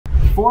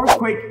4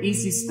 quick,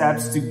 easy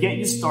steps to get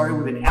you started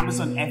with an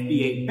Amazon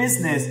FBA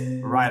business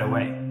right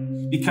away.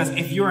 Because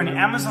if you're an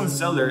Amazon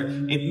seller,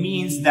 it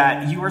means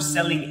that you are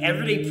selling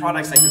everyday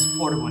products like this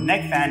portable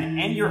neck fan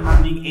and you're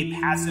earning a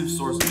passive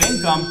source of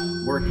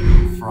income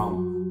working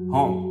from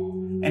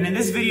home. And in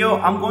this video,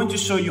 I'm going to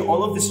show you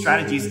all of the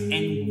strategies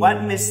and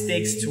what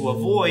mistakes to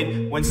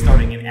avoid when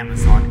starting an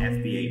Amazon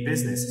FBA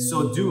business.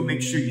 So do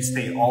make sure you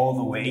stay all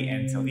the way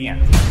until the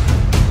end.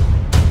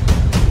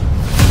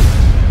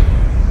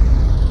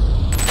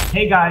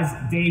 Hey guys,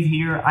 Dave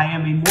here. I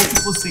am a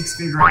multiple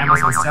six-figure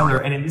Amazon seller,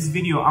 and in this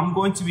video, I'm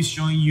going to be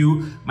showing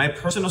you my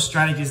personal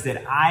strategies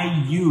that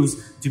I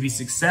use to be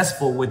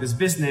successful with this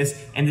business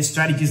and the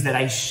strategies that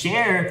I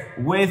share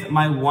with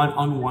my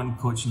one-on-one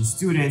coaching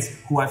students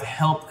who have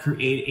helped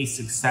create a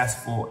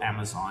successful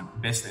Amazon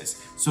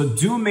business. So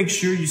do make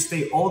sure you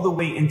stay all the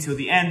way until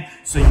the end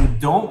so you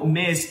don't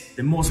miss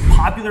the most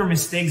popular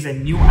mistakes that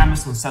new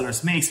Amazon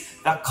sellers make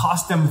that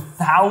cost them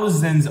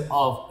thousands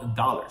of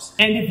dollars.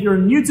 And if you're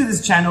new to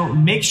this channel,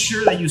 make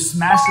sure that you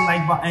smash the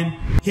like button,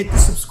 hit the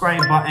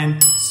subscribe button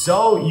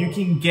so you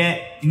can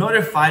get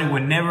notified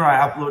whenever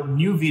I upload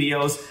new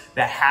videos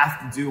that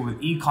have to do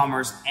with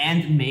e-commerce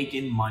and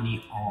making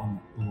money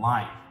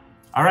online.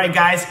 All right,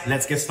 guys,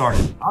 let's get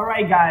started. All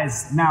right,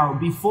 guys, now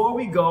before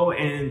we go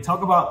and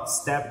talk about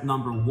step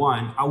number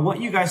 1, I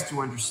want you guys to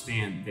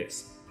understand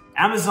this.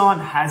 Amazon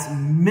has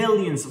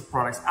millions of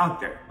products out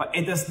there, but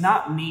it does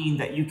not mean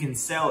that you can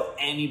sell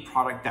any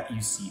product that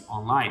you see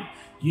online.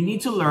 You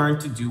need to learn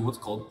to do what's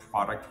called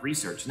product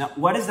research. Now,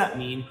 what does that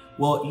mean?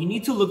 Well, you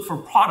need to look for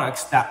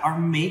products that are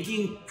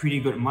making pretty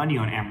good money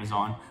on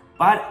Amazon,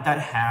 but that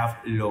have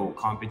low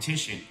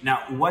competition. Now,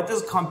 what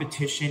does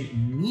competition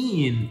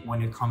mean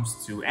when it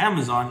comes to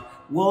Amazon?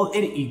 Well,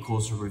 it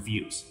equals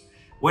reviews.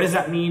 What does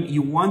that mean?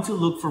 You want to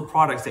look for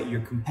products that your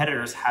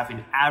competitors have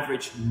an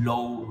average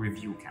low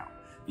review count.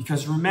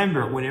 Because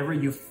remember, whenever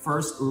you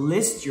first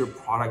list your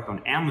product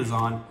on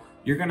Amazon,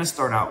 you're gonna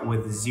start out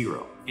with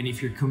 0. And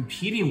if you're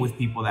competing with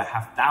people that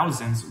have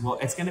thousands, well,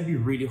 it's gonna be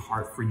really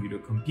hard for you to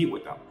compete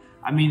with them.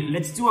 I mean,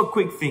 let's do a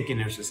quick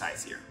thinking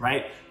exercise here,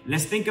 right?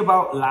 Let's think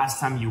about last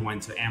time you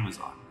went to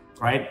Amazon,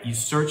 right? You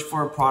search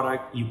for a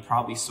product, you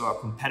probably saw a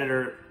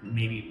competitor,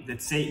 maybe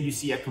let's say you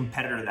see a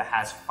competitor that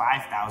has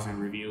 5,000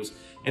 reviews,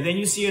 and then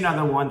you see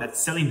another one that's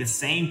selling the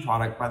same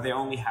product, but they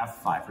only have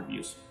 5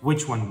 reviews.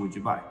 Which one would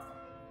you buy?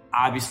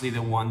 Obviously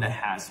the one that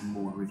has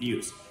more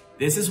reviews.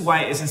 This is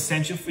why it's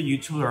essential for you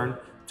to learn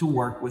to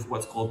work with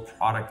what's called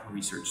product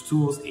research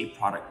tools, a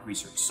product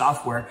research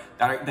software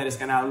that is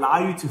gonna allow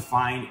you to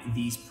find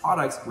these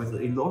products with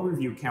a low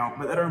review count,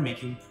 but that are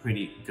making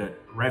pretty good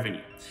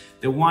revenue.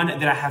 The one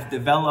that I have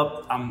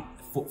developed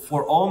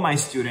for all my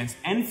students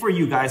and for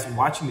you guys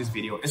watching this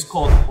video is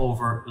called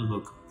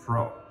Overlook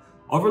Pro.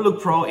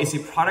 Overlook Pro is a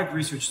product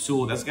research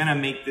tool that's gonna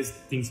make these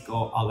things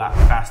go a lot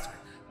faster.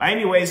 But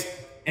anyways,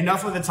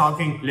 enough of the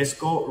talking, let's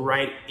go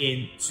right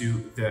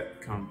into the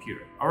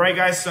computer. All right,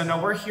 guys, so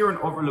now we're here on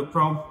Overlook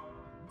Pro.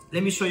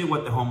 Let me show you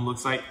what the home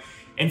looks like.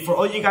 And for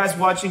all you guys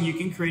watching, you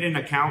can create an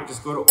account.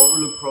 Just go to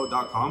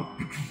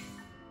overlookpro.com.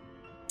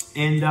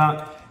 And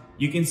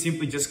you can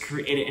simply just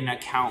create an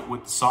account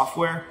with the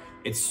software.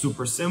 It's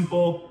super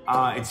simple,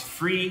 it's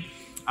free.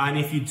 And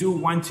if you do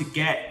want to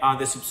get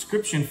the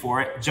subscription for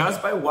it,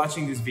 just by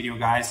watching this video,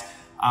 guys,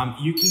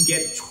 you can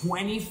get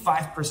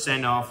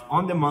 25% off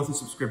on the monthly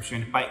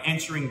subscription by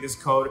entering this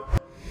code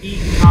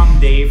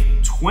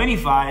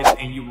ECOMDAVE25,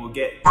 and you will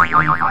get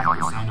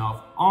 25%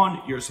 off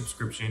on your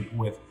subscription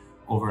with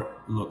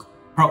Overlook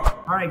Pro.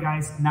 All right,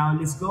 guys, now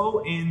let's go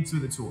into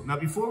the tool. Now,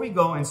 before we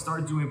go and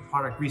start doing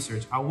product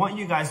research, I want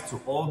you guys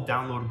to all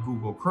download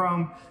Google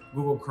Chrome.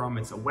 Google Chrome,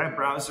 it's a web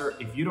browser.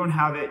 If you don't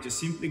have it, just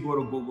simply go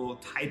to Google,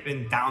 type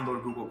in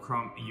download Google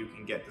Chrome, and you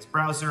can get this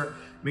browser.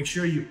 Make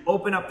sure you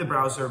open up the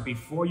browser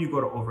before you go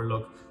to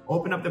Overlook.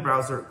 Open up the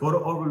browser, go to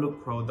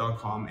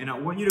overlookpro.com, and I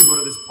want you to go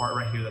to this part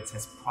right here that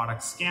says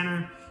Product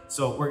Scanner.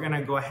 So we're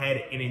gonna go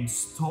ahead and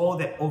install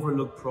the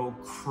Overlook Pro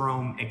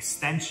Chrome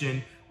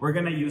extension. We're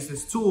gonna use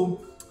this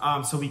tool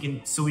so we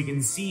can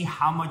see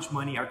how much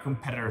money our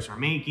competitors are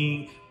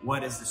making,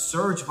 what is the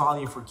search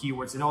volume for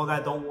keywords and all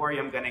that. Don't worry,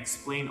 I'm gonna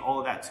explain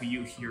all that to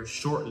you here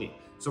shortly.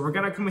 So we're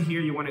gonna come here,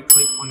 you wanna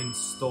click on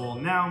install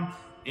now,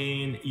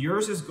 and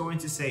yours is going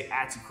to say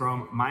add to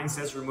Chrome. Mine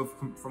says remove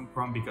from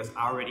Chrome because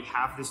I already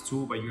have this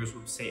tool, but yours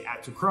will say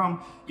add to Chrome.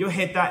 You'll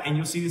hit that and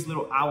you'll see this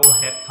little owl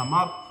head come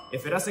up.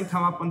 If it doesn't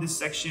come up on this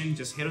section,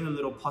 just hit on the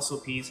little puzzle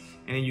piece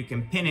and then you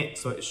can pin it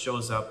so it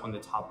shows up on the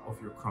top of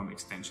your Chrome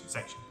extension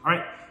section. All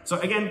right, so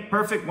again,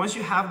 perfect. Once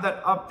you have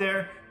that up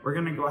there, we're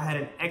gonna go ahead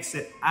and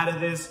exit out of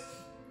this.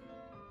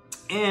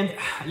 And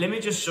let me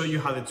just show you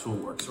how the tool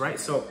works, right?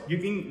 So you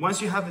can,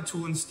 once you have the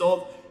tool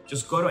installed,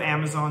 just go to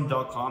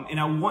amazon.com and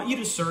I want you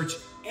to search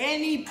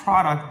any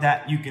product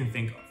that you can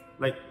think of,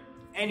 like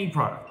any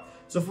product.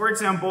 So for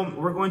example,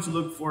 we're going to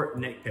look for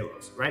neck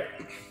pillows, right?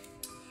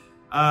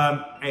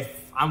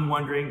 If I'm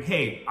wondering,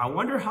 hey, I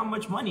wonder how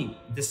much money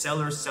the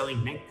sellers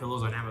selling neck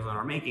pillows on Amazon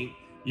are making.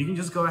 you can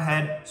just go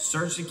ahead,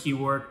 search the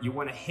keyword, you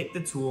wanna hit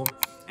the tool,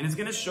 and it's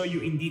gonna show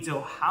you in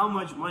detail how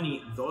much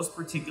money those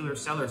particular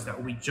sellers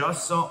that we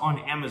just saw on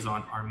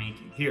Amazon are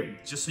making here,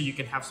 just so you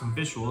can have some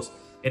visuals.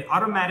 It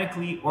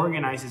automatically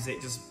organizes it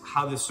just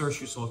how the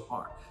search results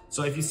are.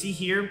 So if you see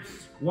here,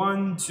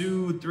 1,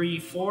 2, 3,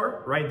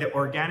 4, right? The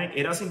organic,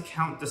 it doesn't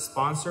count the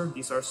sponsor.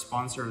 These are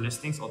sponsor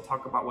listings. I'll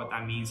talk about what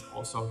that means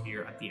also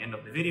here at the end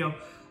of the video.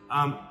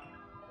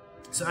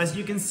 So as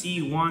you can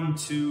see, 1,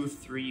 2,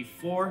 3,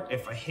 4,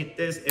 if I hit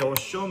this, it will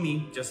show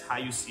me just how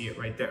you see it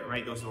right there,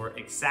 right? Those were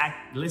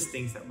exact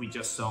listings that we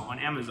just saw on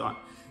Amazon.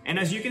 And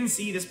as you can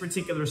see, this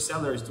particular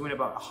seller is doing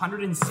about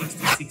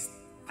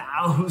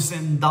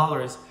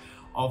 $166,000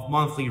 of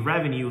monthly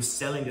revenue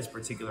selling this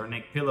particular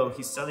neck pillow.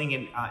 He's selling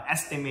an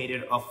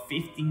estimated of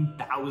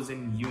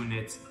 15,000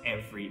 units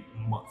every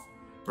month,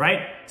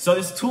 right? So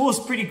this tool is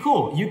pretty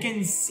cool. You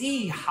can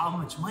see how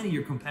much money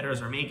your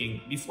competitors are making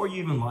before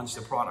you even launch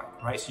the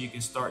product, right? So you can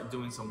start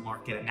doing some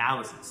market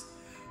analysis.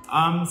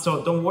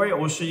 So don't worry, I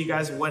will show you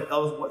guys what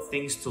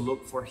things to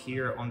look for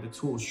here on the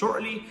tool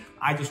shortly.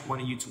 I just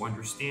wanted you to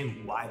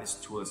understand why this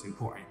tool is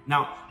important.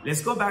 Now,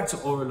 let's go back to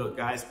Overlook,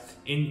 guys,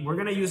 and we're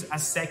gonna use a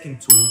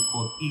second tool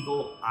called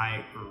Eagle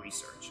Eye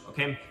Research,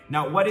 okay?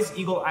 Now, what is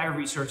Eagle Eye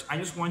Research? I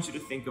just want you to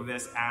think of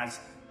this as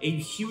a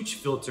huge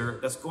filter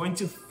that's going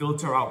to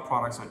filter out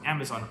products on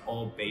Amazon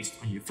all based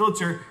on your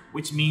filter,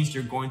 which means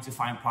you're going to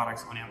find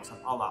products on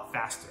Amazon a lot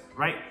faster,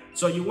 right?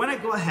 So you wanna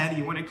go ahead,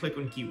 you wanna click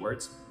on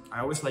keywords. I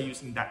always like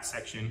using that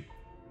section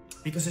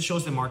because it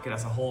shows the market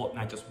as a whole,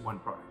 not just one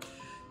product.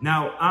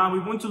 Now, we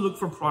want to look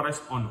for products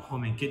on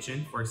home and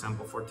kitchen, for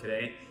example, for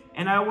today.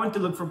 And I want to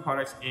look for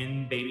products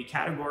in baby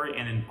category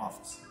and in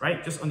office,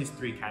 right? Just on these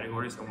 3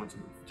 categories I want to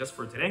look for just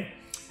for today.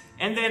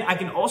 And then I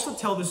can also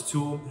tell this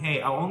tool,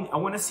 hey, I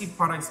want to see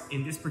products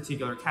in these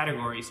particular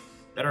categories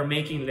that are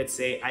making, let's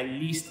say, at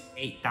least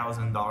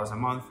 $8,000 a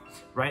month,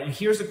 right? And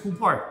here's the cool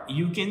part.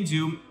 You can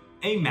do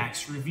a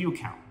max review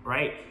count,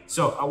 right?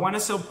 So I want to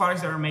sell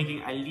products that are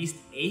making at least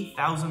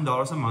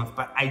 $8,000 a month,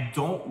 but I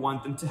don't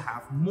want them to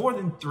have more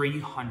than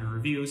 300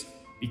 reviews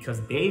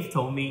because they've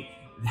told me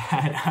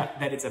that,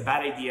 that it's a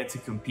bad idea to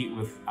compete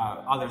with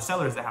other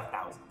sellers that have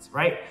thousands,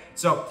 right?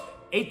 So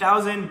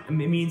 8,000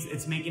 means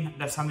it's making,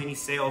 that's how many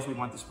sales we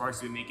want these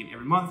products to be making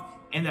every month,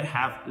 and that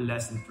have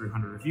less than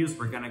 300 reviews.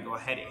 We're gonna go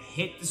ahead and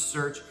hit the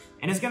search,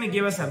 and it's gonna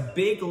give us a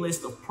big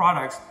list of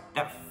products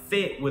that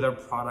fit with our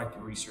product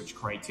research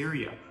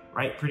criteria,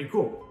 right? Pretty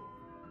cool.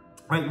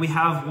 Right, we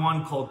have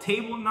one called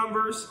table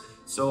numbers.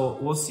 So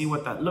we'll see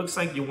what that looks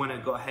like. You wanna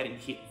go ahead and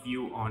hit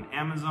view on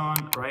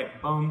Amazon, right?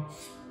 Boom.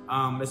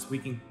 We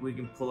can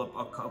pull up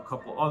a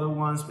couple other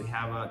ones. We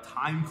have a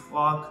time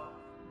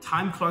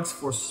clocks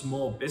for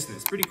small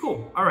business. Pretty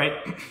cool. All right.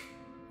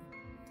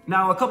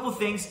 Now, a couple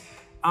things.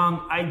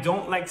 I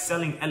don't like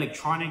selling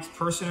electronics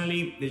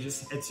personally. They're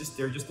just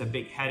a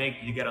big headache.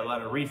 You get a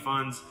lot of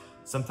refunds.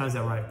 Sometimes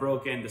they're right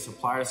broken. The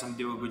suppliers don't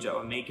do a good job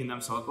of making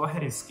them. So I'll go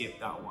ahead and skip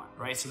that one,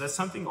 right? So that's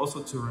something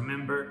also to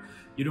remember.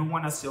 You don't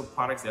want to sell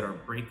products that are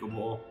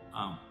breakable.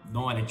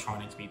 No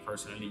electronics, me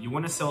personally. You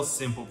want to sell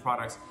simple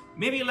products.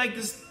 Maybe like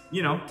this,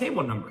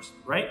 table numbers,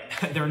 right?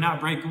 They're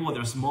not breakable.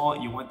 They're small.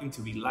 You want them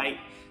to be light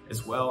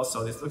as well.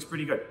 So this looks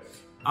pretty good.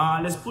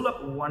 Let's pull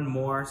up one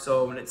more.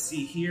 So let's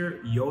see here,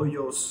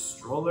 yo-yo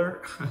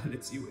stroller.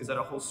 Let's see, is that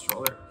a whole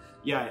stroller?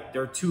 Yeah,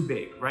 they're too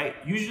big, right?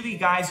 Usually,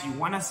 guys, you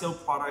want to sell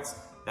products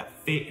that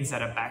fit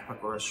inside a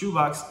backpack or a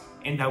shoebox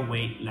and that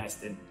weigh less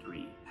than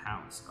 3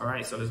 pounds. All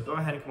right, so let's go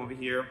ahead and come over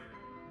here.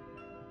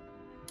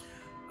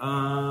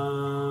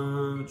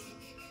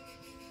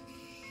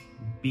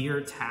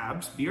 Beer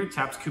tabs. Beer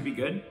tabs could be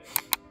good.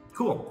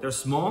 Cool, they're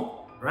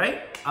small,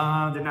 right?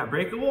 They're not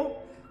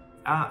breakable.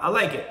 I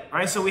like it,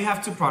 right? So we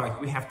have 2 products.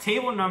 We have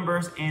table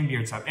numbers and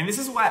beer tab. And this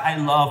is why I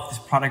love this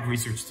product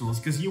research tools,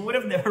 because you would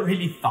have never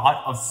really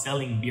thought of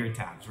selling beer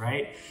tabs,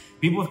 right?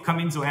 People come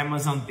into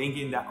Amazon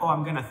thinking that, oh,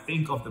 I'm gonna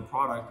think of the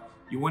product.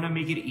 You wanna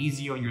make it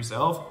easy on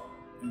yourself?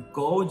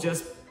 Go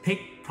just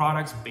pick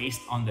products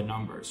based on the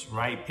numbers,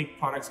 right? Pick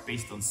products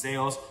based on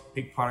sales,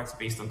 pick products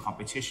based on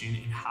competition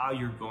and how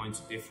you're going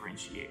to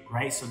differentiate,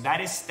 right? So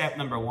that is step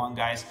number 1,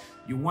 guys.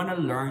 You wanna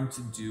learn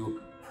to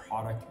do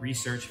product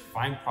research,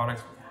 find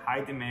products with high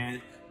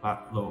demand,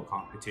 but low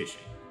competition.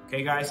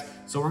 Okay, guys,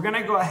 so we're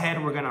gonna go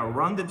ahead, we're gonna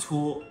run the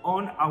tool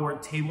on our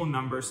table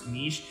numbers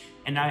niche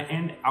and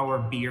our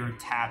beer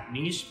tab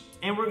niche,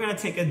 and we're gonna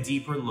take a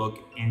deeper look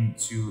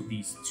into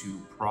these 2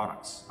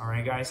 products. All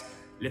right, guys,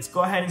 let's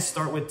go ahead and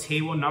start with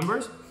table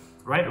numbers.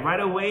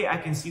 Right away, I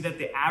can see that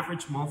the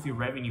average monthly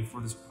revenue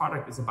for this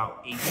product is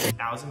about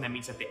 18,000. That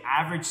means that the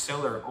average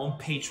seller on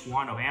page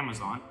 1 of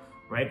Amazon,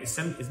 right, is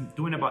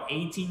doing about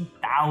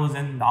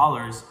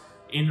 $18,000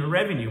 in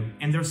revenue,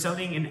 and they're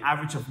selling an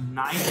average of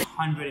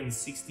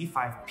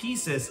 965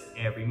 pieces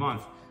every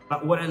month.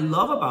 But what I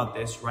love about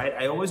this, right,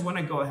 I always want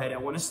to go ahead, I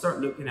want to start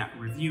looking at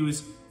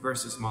reviews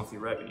versus monthly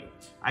revenue.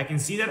 I can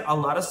see that a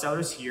lot of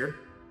sellers here,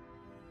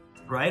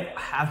 right,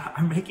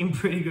 are making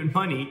pretty good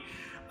money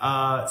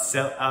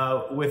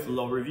with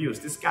low reviews.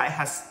 This guy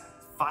has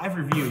 5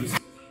 reviews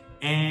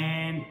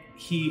and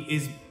he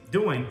is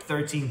doing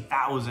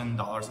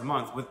 $13,000 a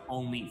month with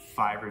only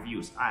 5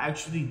 reviews. I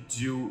actually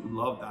do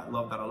love that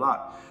a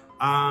lot.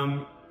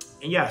 And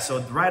yeah, so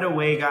right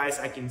away, guys,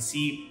 I can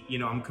see, you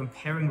know, I'm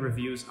comparing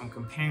reviews, I'm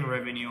comparing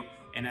revenue,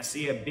 and I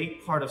see a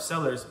big part of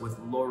sellers with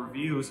low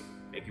reviews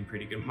making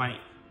pretty good money.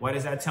 What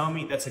does that tell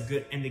me? That's a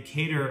good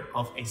indicator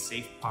of a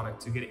safe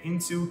product to get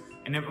into.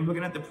 And then I'm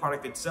looking at the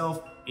product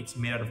itself. It's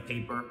made out of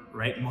paper,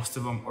 right? Most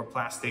of them are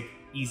plastic,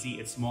 easy,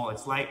 it's small,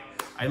 it's light.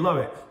 I love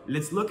it.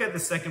 Let's look at the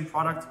second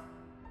product.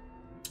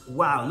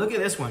 Wow, look at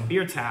this one,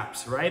 beer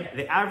taps, right?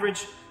 The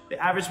average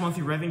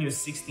monthly revenue is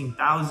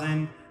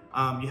 16,000.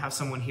 You have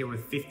someone here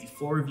with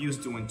 54 reviews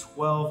doing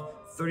 12,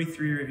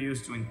 33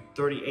 reviews doing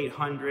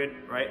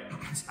 3,800, right?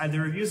 And the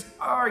reviews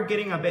are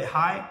getting a bit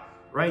high,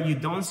 right? You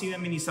don't see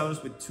that many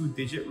sellers with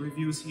 2-digit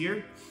reviews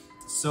here.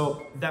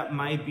 So that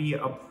might be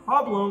a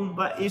problem,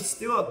 but it's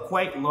still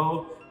quite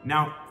low.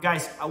 Now,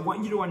 guys, I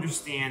want you to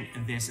understand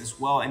this as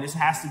well. And this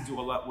has to do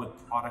a lot with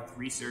product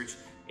research,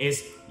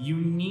 is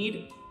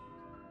you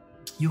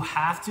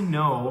have to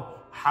know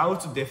how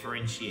to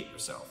differentiate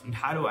yourself and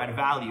how to add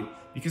value.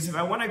 Because if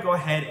I want to go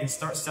ahead and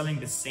start selling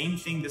the same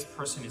thing this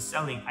person is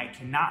selling, I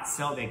cannot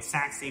sell the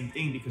exact same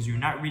thing because you're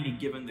not really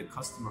giving the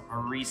customer a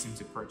reason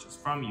to purchase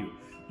from you.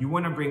 You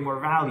want to bring more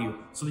value.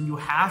 So then you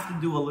have to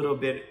do a little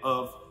bit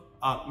of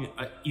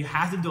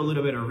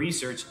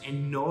research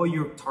and know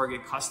your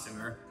target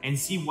customer and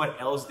see what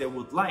else they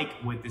would like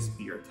with this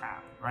beer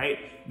tap, right?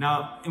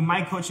 Now, in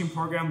my coaching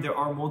program, there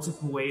are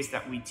multiple ways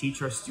that we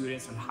teach our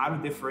students on how to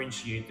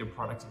differentiate their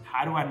products and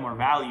how to add more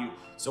value.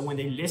 So when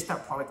they list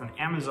that product on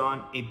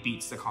Amazon, it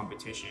beats the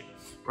competition,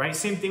 right?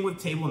 Same thing with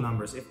table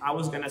numbers. If I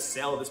was gonna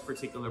sell this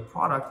particular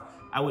product,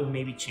 I would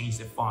maybe change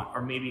the font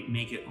or maybe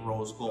make it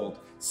rose gold,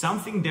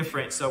 something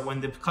different. So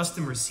when the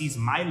customer sees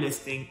my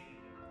listing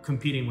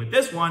competing with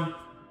this one,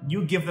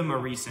 you give them a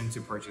reason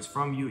to purchase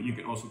from you. You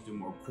can also do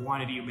more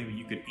quantity. Maybe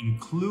you could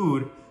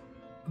include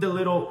the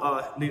little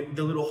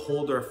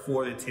holder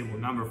for the table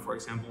number, for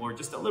example, or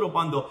just a little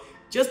bundle,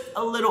 just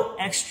a little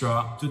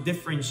extra to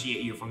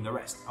differentiate you from the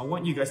rest. I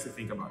want you guys to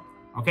think about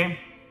it, okay?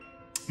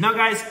 Now,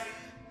 guys,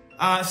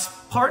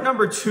 part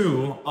number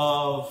 2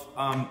 of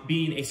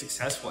being a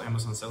successful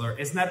Amazon seller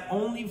is not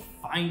only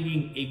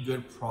finding a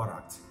good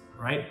product,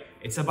 right?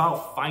 It's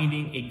about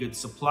finding a good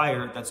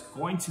supplier that's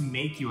going to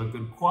make you a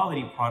good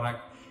quality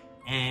product,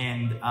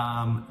 and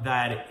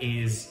that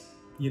is,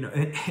 you know,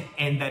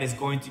 and that is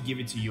going to give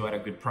it to you at a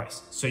good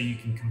price, so you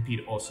can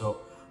compete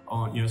also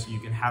on, you know, so you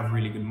can have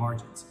really good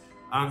margins.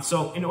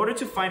 So in order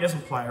to find a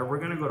supplier, we're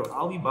gonna go to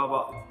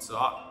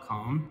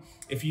Alibaba.com.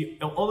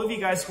 All of you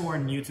guys who are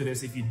new to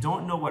this, if you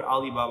don't know what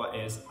Alibaba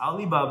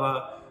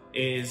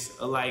is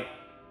like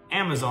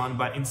Amazon,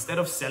 but instead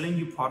of selling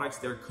you products,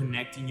 they're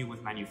connecting you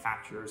with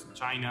manufacturers in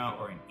China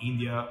or in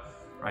India,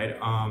 right?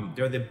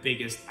 They're the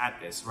biggest at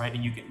this, right?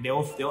 And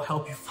they'll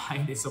help you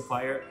find a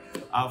supplier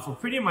for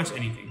pretty much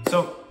anything.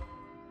 So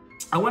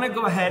I want to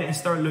go ahead and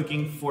start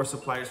looking for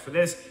suppliers for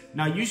this.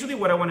 Now, usually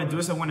what I want to do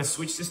is I want to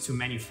switch this to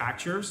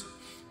manufacturers,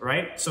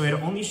 right? So it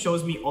only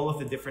shows me all of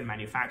the different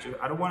manufacturers.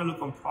 I don't want to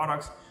look on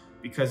products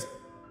because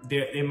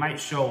they might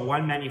show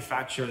one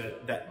manufacturer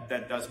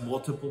that does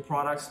multiple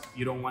products.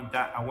 You don't want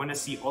that. I want to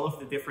see all of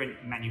the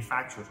different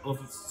manufacturers, all of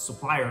the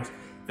suppliers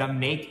that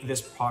make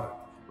this product,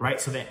 right?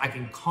 So that I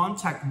can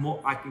contact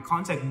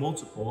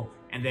multiple,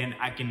 and then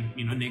I can,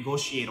 you know,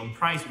 negotiate on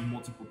price with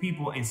multiple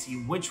people and see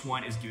which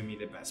one is giving me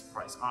the best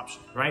price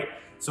option, right?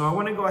 So I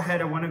want to go ahead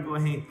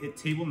and hit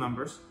table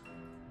numbers,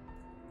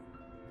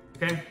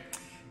 okay?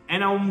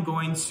 And I'm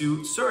going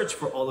to search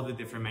for all of the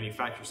different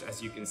manufacturers,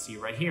 as you can see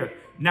right here.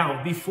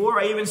 Now,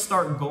 before I even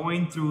start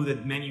going through the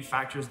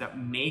manufacturers that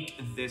make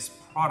this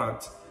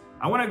product,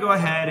 I want to go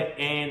ahead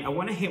and I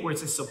want to hit where it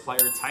says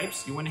supplier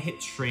types. You want to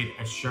hit trade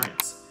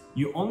assurance.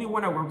 You only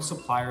want to work with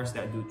suppliers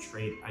that do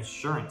trade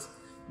assurance.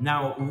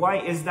 Now, why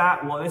is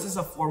that? Well, this is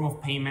a form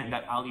of payment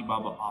that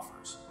Alibaba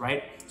offers,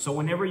 right? So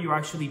whenever you're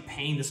actually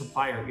paying the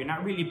supplier, you're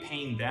not really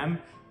paying them,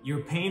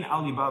 you're paying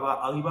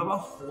Alibaba. Alibaba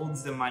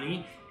holds the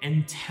money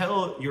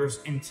until your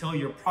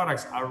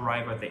products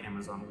arrive at the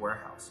Amazon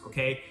warehouse,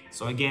 okay?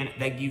 So again,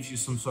 that gives you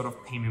some sort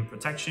of payment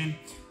protection.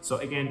 So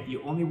again,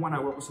 you only want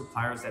to work with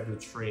suppliers that do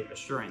trade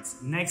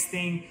assurance. Next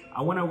thing,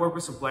 I want to work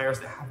with suppliers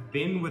that have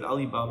been with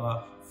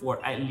Alibaba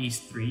for at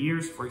least 3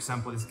 years. For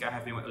example, this guy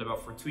has been with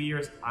Alibaba for 2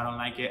 years. I don't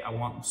like it. I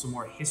want some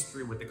more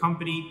history with the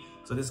company.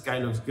 So this guy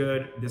looks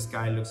good. This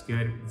guy looks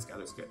good. This guy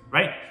looks good,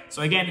 right?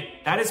 So again,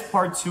 that is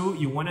part 2.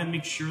 You want to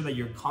make sure that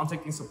you're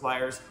contacting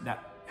suppliers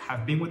that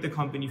have been with the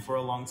company for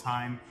a long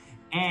time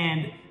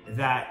and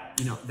that,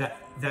 you know,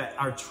 that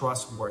are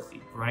trustworthy,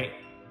 right?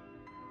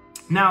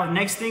 Now,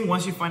 next thing,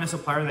 once you find a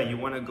supplier that you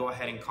want to go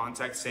ahead and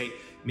contact, say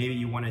maybe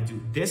you want to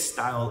do this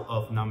style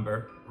of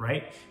number,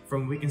 right?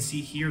 From we can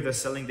see here, they're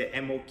selling the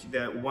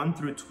 1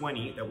 through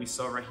 20 that we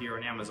saw right here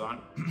on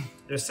Amazon.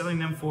 They're selling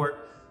them for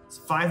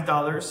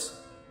 $5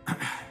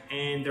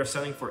 and they're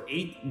selling for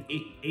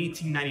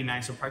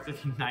 $18.99, so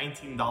practically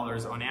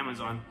 $19 on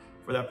Amazon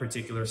for that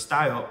particular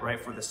style,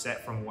 right? For the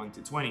set from 1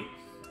 to 20.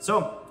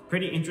 So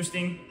pretty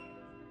interesting.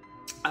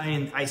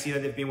 and I see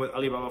that they've been with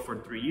Alibaba for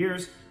 3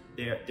 years.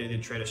 They're the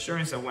trade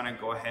assurance. I want to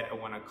go ahead. I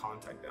want to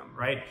contact them,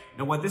 right?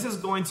 Now, what this is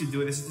going to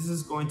do, this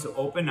is going to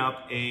open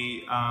up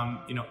a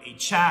a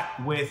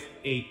chat with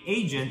a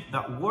agent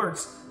that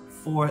works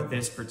for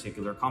this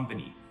particular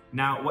company.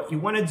 Now, what you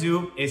want to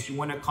do is you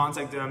want to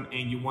contact them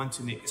and you want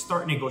to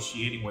start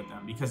negotiating with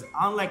them, because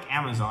unlike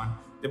Amazon,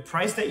 the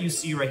price that you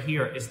see right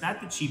here is not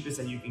the cheapest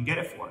that you can get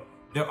it for.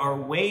 There are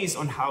ways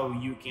on how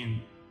you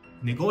can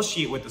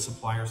negotiate with the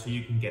supplier so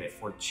you can get it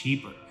for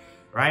cheaper.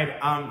 Right?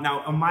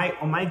 Now, on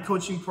my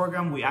coaching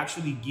program, we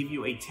actually give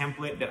you a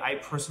template that I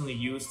personally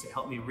use to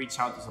help me reach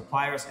out to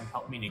suppliers and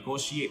help me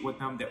negotiate with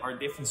them. There are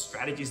different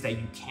strategies that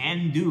you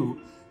can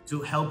do to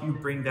help you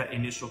bring that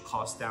initial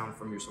cost down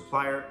from your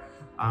supplier.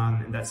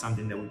 And that's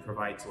something that we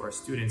provide to our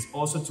students.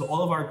 Also, to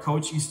all of our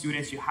coaching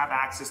students, you have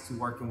access to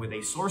working with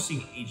a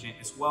sourcing agent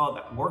as well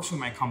that works with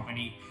my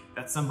company.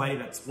 That's somebody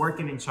that's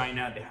working in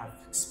China. They have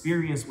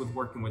experience with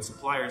working with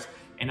suppliers.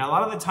 And a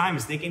lot of the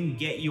times they can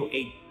get you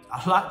a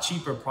lot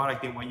cheaper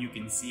product than what you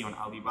can see on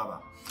Alibaba.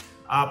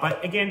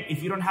 But again,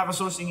 if you don't have a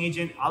sourcing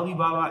agent,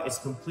 Alibaba is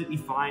completely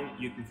fine.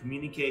 You can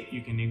communicate,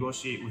 you can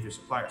negotiate with your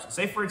suppliers. So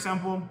say, for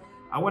example,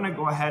 I want to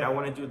go ahead, I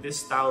want to do this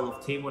style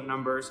of table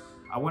numbers.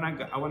 I want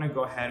to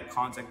go ahead,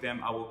 contact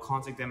them. I will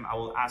contact them. I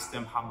will ask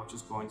them how much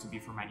it's going to be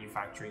for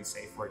manufacturing,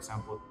 say, for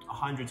example,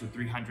 100 to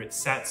 300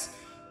 sets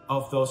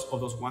of those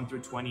 1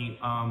 through 20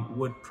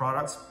 wood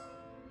products.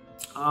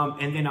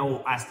 And then I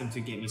will ask them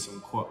to give me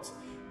some quotes.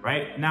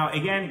 Right now,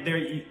 again,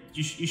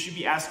 you should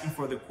be asking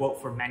for the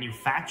quote for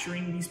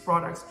manufacturing these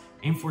products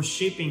and for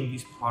shipping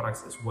these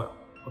products as well.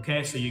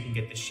 Okay, so you can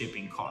get the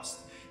shipping cost.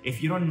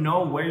 If you don't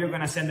know where you're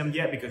gonna send them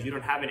yet because you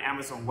don't have an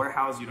Amazon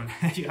warehouse, you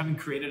haven't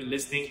created a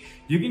listing,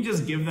 you can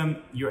just give them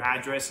your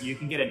address. You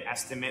can get an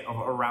estimate of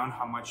around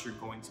how much you're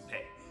going to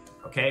pay.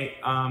 Okay,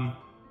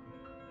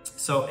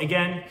 so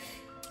again,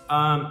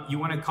 you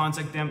want to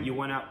contact them. You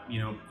want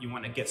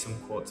to get some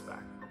quotes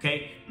back.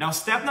 Okay, now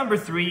step number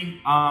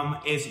 3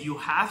 is you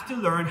have to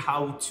learn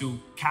how to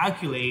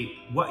calculate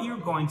what you're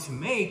going to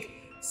make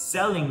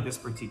selling this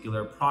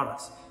particular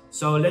products.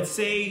 So let's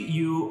say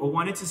you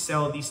wanted to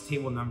sell these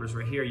table numbers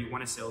right here. You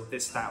want to sell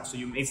this style. So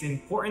it's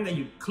important that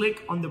you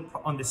click on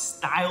the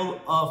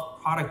style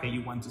of product that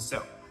you want to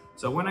sell.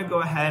 So I want to go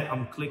ahead.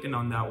 I'm clicking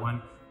on that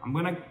one. I'm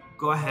going to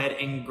go ahead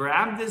and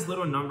grab this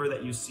little number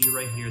that you see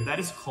right here. That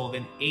is called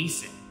an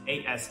ASIN,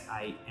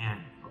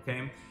 A-S-I-N.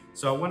 Okay.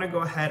 So I want to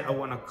go ahead, I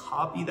want to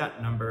copy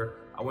that number.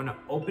 I want to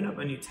open up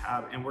a new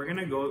tab and we're going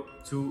to go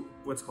to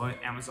what's called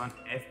Amazon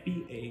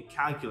FBA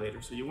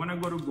calculator. So you want to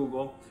go to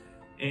Google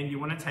and you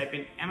want to type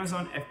in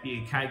Amazon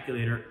FBA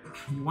calculator.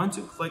 You want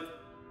to click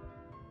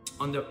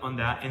on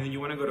that and then you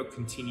want to go to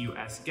continue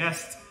as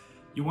guest.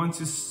 You want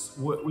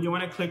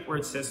to click where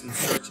it says in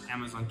search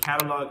Amazon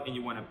catalog and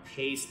you want to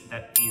paste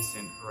that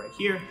ASIN right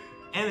here.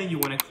 And then you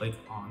want to click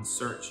on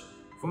search.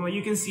 From what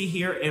you can see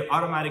here, it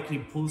automatically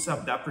pulls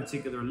up that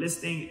particular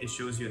listing. It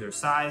shows you their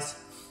size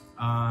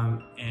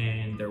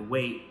and their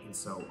weight and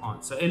so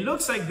on. So it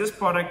looks like this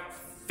product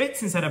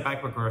fits inside a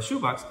backpack or a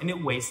shoebox and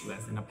it weighs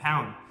less than a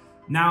pound.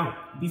 Now,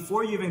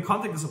 before you even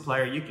contact the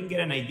supplier, you can get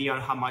an idea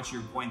on how much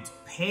you're going to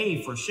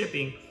pay for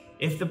shipping.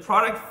 If the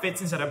product fits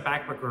inside a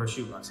backpack or a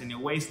shoebox and it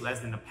weighs less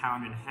than 1.5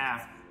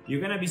 pounds,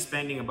 you're gonna be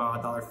spending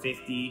about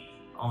 $1.50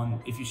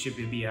 on if you ship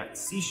it via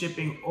sea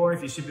shipping, or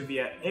if you ship it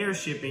via air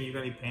shipping, you're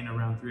gonna be paying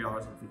around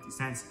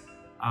 $3.50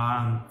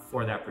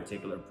 for that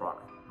particular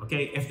product.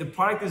 Okay, if the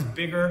product is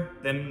bigger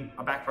than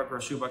a backpack or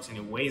a shoebox and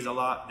it weighs a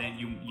lot, then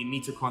you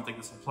need to contact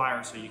the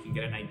supplier so you can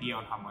get an idea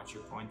on how much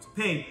you're going to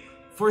pay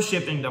for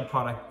shipping the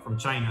product from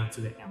China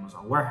to the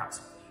Amazon warehouse.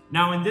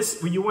 Now when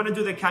you want to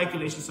do the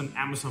calculations on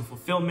Amazon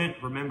fulfillment,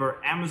 remember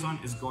Amazon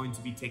is going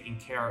to be taking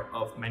care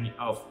of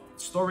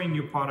storing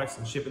your products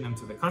and shipping them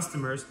to the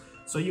customers.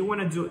 So you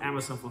want to do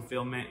Amazon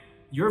fulfillment.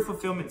 Your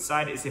fulfillment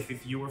side is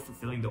if you were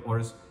fulfilling the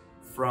orders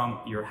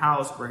from your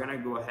house. We're going to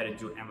go ahead and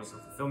do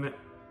Amazon fulfillment.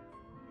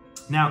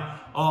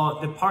 Now,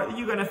 the part that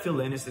you're going to fill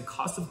in is the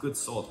cost of goods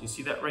sold. You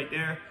see that right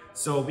there?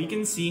 So we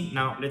can see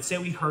now, let's say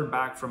we heard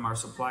back from our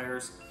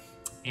suppliers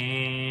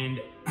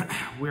and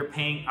we're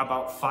paying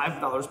about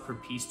 $5 per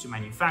piece to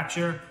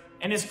manufacture,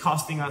 and it's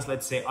costing us,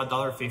 let's say,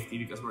 $1.50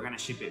 because we're going to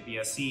ship it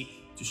via sea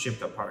to ship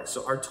the product.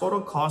 So our total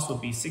cost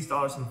would be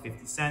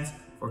 $6.50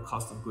 for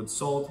cost of goods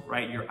sold,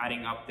 right? You're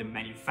adding up the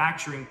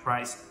manufacturing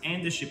price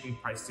and the shipping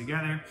price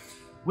together,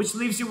 which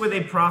leaves you with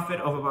a profit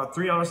of about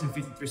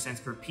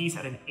 $3.53 per piece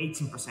at an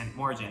 18%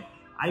 margin.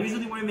 I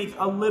usually want to make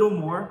a little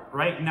more,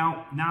 right?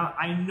 Now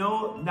I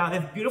know,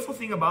 the beautiful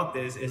thing about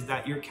this is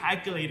that you're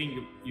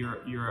calculating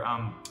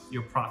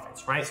your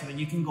profits, right? So then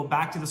you can go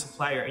back to the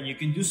supplier and you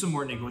can do some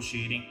more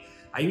negotiating.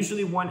 I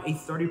usually want a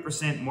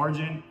 30%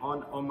 margin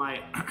on my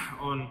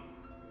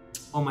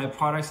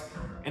products,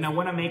 and I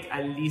want to make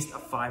at least a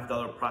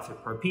 $5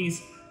 profit per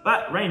piece.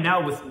 But right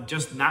now, with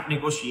just not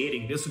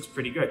negotiating, this looks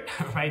pretty good,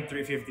 right?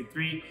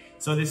 $3.53.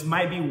 So this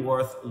might be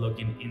worth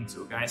looking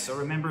into, guys. So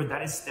remember,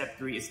 that is step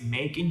 3, is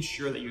making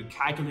sure that you're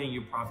calculating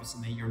your profits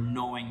and that you're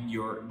knowing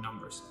your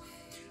numbers.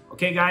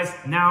 Okay, guys.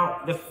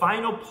 Now the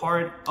final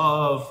part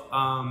of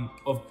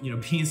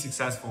being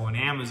successful on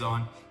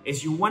Amazon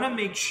is you want to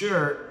make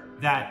sure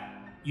that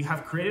you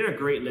have created a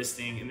great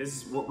listing, and this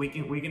is what we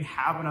can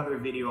have another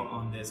video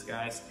on this,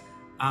 guys.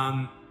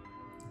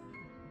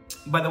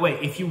 By the way,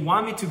 if you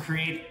want me to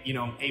create,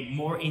 a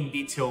more in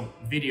detail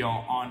video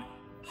on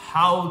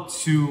how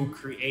to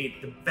create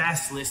the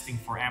best listing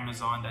for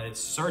Amazon, that it's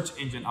search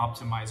engine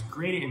optimized,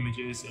 great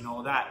images and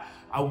all that,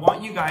 I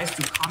want you guys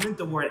to comment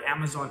the word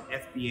Amazon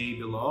FBA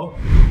below,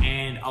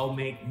 and I'll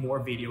make more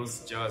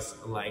videos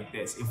just like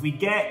this. If we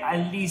get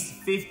at least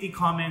 50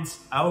 comments,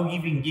 I'll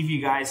even give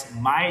you guys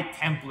my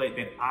template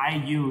that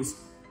I use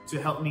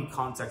to help me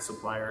contact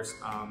suppliers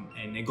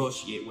and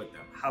negotiate with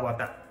them. How about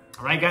that?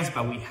 All right, guys,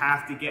 but we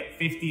have to get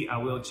 50. I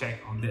will check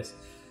on this.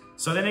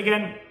 So then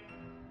again,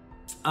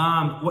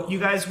 what you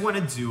guys want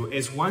to do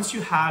is, once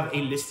you have a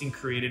listing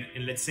created,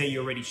 and let's say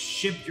you already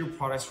shipped your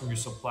products from your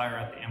supplier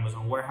at the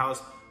Amazon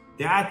warehouse,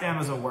 they're at the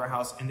Amazon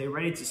warehouse and they're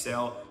ready to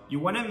sell, you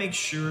want to make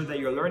sure that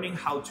you're learning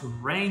how to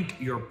rank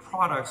your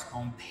products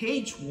on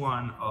page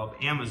 1 of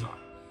Amazon.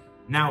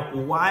 Now,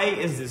 why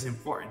is this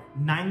important?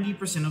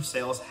 90% of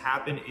sales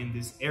happen in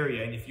this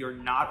area, and if you're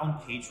not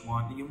on page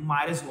 1, then you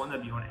might as well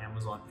not be on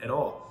Amazon at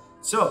all.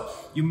 So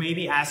you may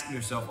be asking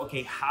yourself,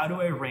 okay, how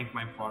do I rank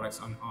my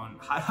products on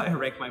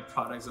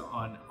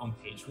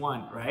page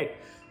 1, right?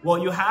 Well,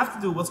 you have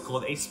to do what's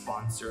called a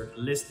sponsored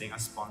listing, a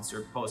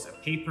sponsored post, a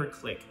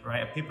pay-per-click,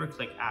 right? A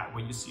pay-per-click ad,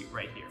 what you see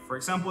right here. For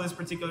example, this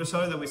particular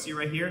seller that we see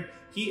right here,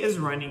 he is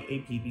running a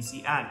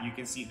PPC ad. You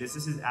can see this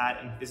is his ad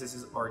and this is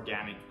his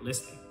organic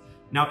listing.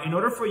 Now, in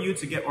order for you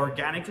to get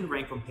organically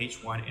ranked on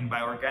page 1, and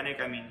by organic,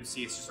 I mean, you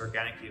see it's just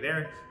organically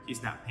there,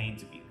 he's not paying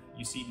to be there.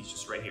 You see, he's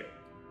just right here.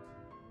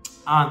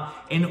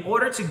 In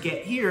order to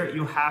get here,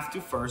 you have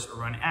to first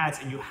run ads,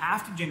 and you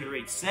have to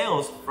generate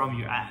sales from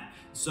your ad.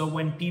 So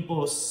when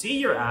people see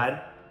your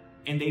ad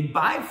and they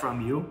buy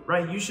from you,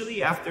 right,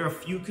 usually after a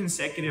few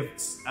consecutive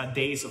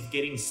days of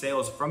getting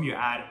sales from your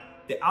ad,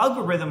 the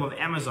algorithm of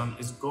Amazon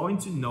is going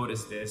to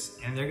notice this,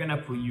 and they're gonna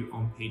put you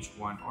on page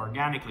 1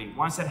 organically.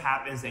 Once that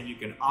happens, then you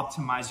can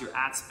optimize your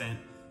ad spend,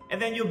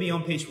 and then you'll be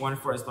on page 1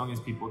 for as long as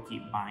people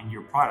keep buying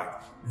your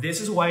product.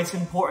 This is why it's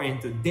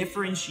important to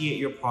differentiate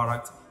your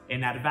product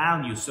and add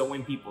value. So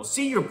when people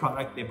see your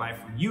product, they buy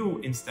from you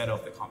instead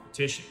of the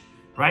competition,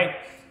 right?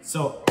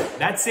 So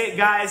that's it,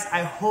 guys.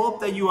 I hope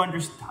that you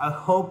understand. I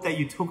hope that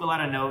you took a lot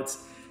of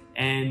notes,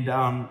 and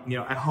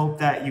I hope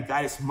that you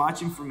got as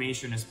much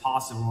information as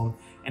possible.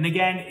 And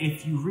again,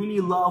 if you really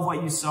love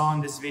what you saw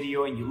in this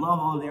video and you love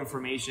all the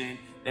information,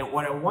 then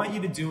what I want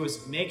you to do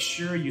is make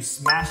sure you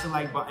smash the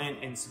like button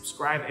and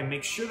subscribe, and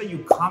make sure that you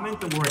comment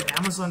the word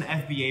Amazon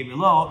FBA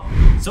below,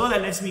 so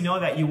that lets me know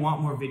that you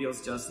want more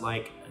videos just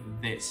like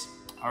this.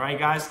 All right,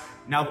 guys.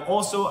 Now,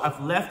 also, I've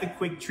left a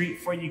quick treat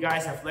for you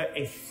guys. I've left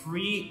a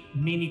free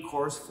mini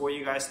course for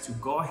you guys to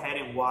go ahead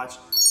and watch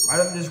right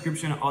in the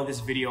description of this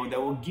video that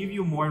will give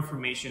you more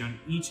information on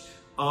each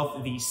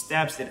of the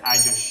steps that I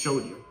just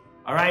showed you.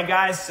 All right,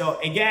 guys. So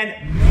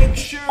again, make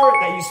sure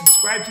that you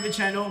subscribe to the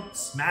channel,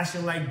 smash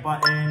the like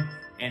button,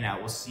 and I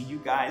will see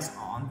you guys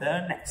on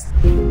the next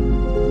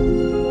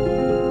one.